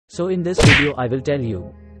So in this video I will tell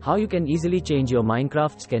you how you can easily change your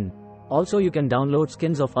Minecraft skin. Also you can download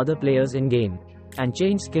skins of other players in game and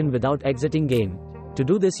change skin without exiting game. To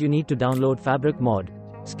do this you need to download Fabric mod,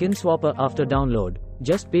 skin swapper. After download,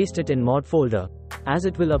 just paste it in mod folder, as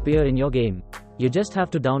it will appear in your game. You just have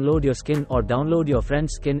to download your skin or download your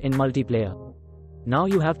friend's skin in multiplayer. Now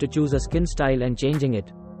you have to choose a skin style and changing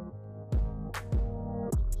it.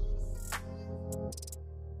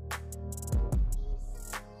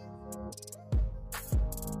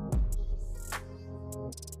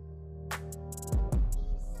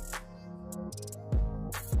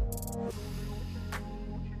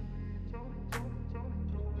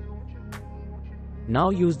 Now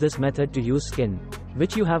use this method to use skin,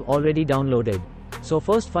 which you have already downloaded. So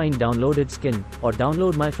first find downloaded skin, or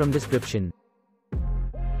download my from description.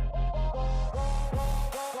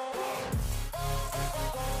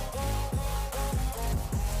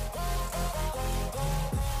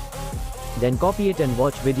 Then copy it and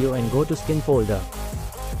watch video and go to skin folder.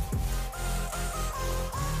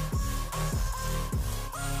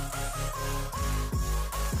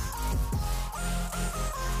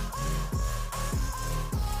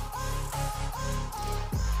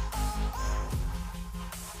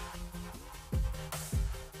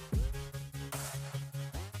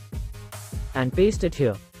 And paste it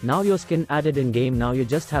here. Now your skin added in game. Now you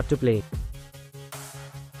just have to play.